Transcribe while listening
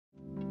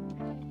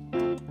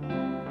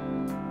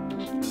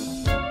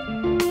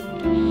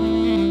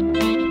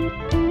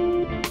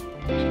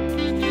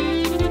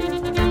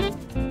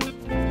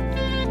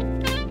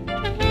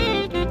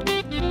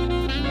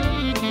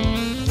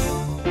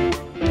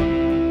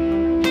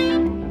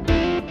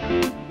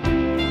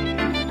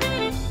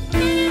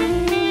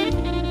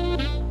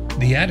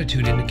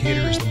attitude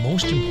indicator is the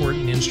most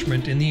important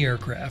instrument in the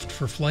aircraft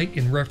for flight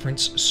in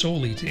reference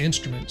solely to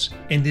instruments,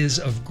 and is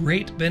of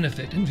great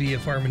benefit in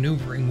VFR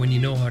maneuvering when you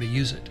know how to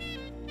use it.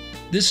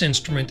 This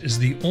instrument is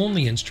the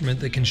only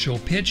instrument that can show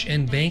pitch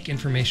and bank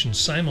information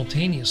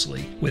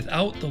simultaneously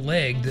without the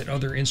lag that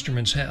other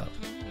instruments have.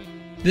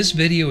 This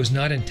video is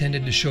not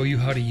intended to show you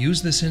how to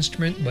use this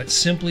instrument, but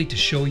simply to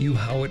show you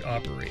how it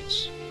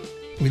operates.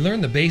 We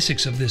learned the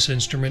basics of this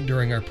instrument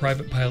during our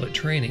private pilot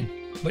training,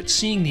 but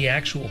seeing the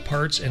actual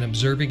parts and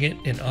observing it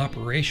in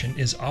operation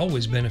is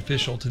always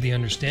beneficial to the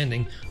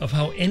understanding of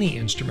how any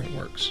instrument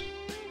works.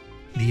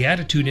 The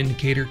attitude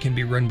indicator can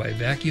be run by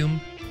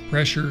vacuum,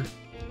 pressure,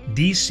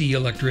 DC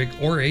electric,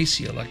 or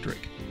AC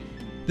electric.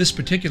 This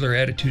particular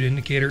attitude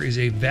indicator is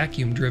a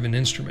vacuum-driven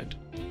instrument.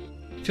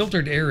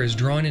 Filtered air is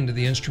drawn into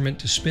the instrument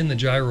to spin the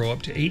gyro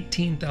up to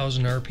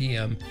 18,000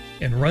 RPM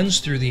and runs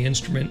through the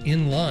instrument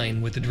in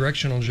line with the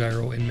directional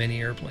gyro in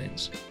many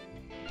airplanes.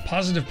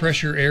 Positive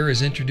pressure air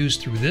is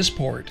introduced through this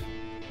port,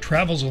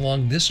 travels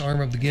along this arm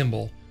of the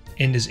gimbal,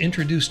 and is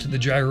introduced to the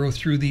gyro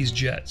through these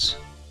jets.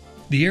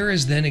 The air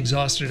is then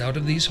exhausted out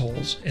of these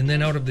holes and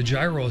then out of the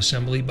gyro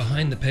assembly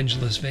behind the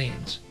pendulous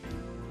vanes.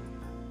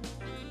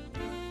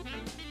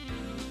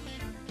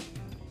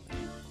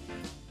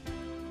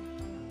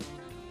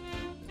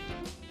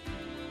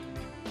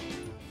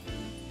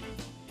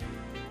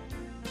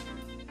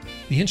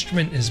 The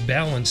instrument is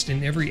balanced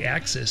in every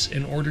axis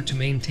in order to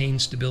maintain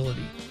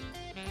stability.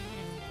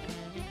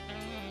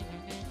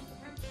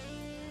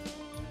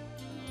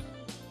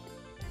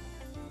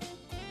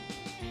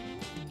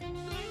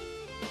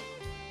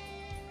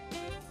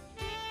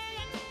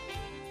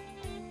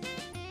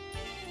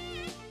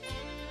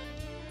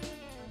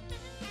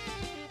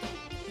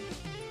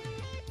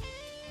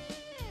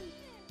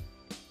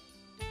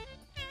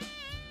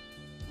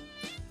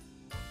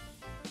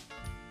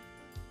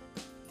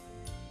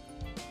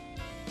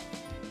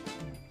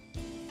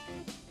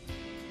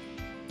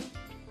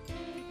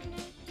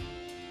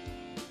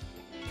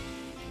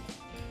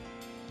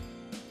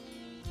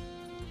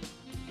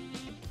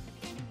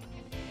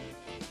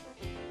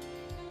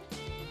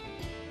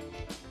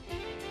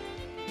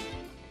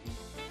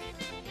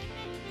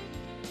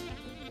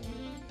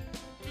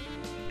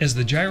 As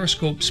the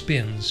gyroscope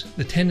spins,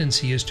 the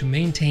tendency is to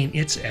maintain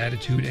its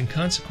attitude and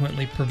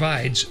consequently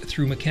provides,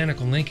 through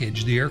mechanical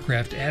linkage, the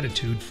aircraft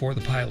attitude for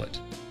the pilot.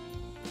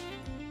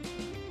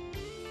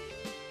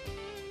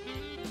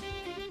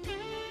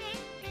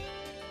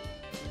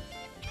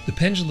 The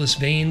pendulous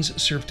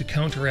vanes serve to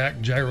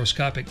counteract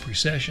gyroscopic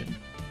precession.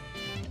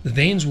 The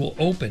vanes will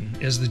open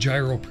as the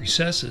gyro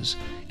precesses,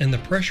 and the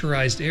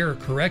pressurized air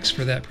corrects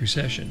for that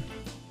precession.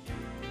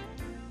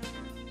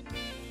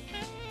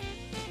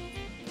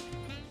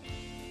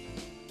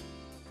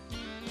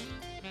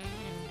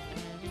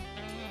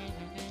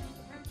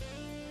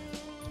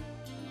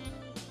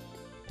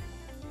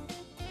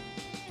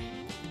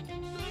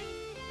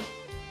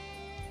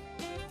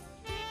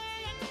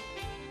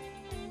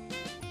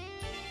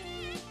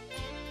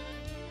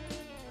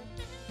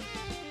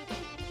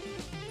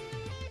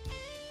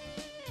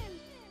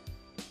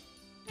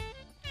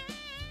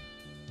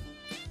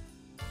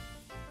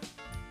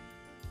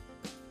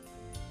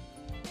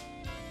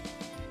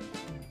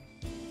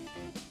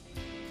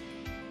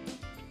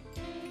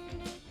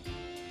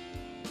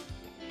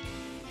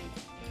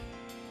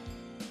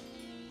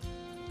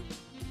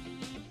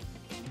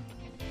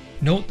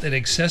 Note that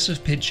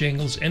excessive pitch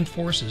angles and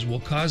forces will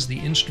cause the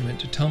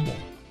instrument to tumble.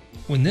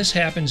 When this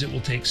happens, it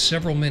will take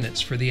several minutes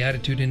for the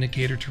attitude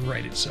indicator to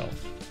right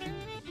itself.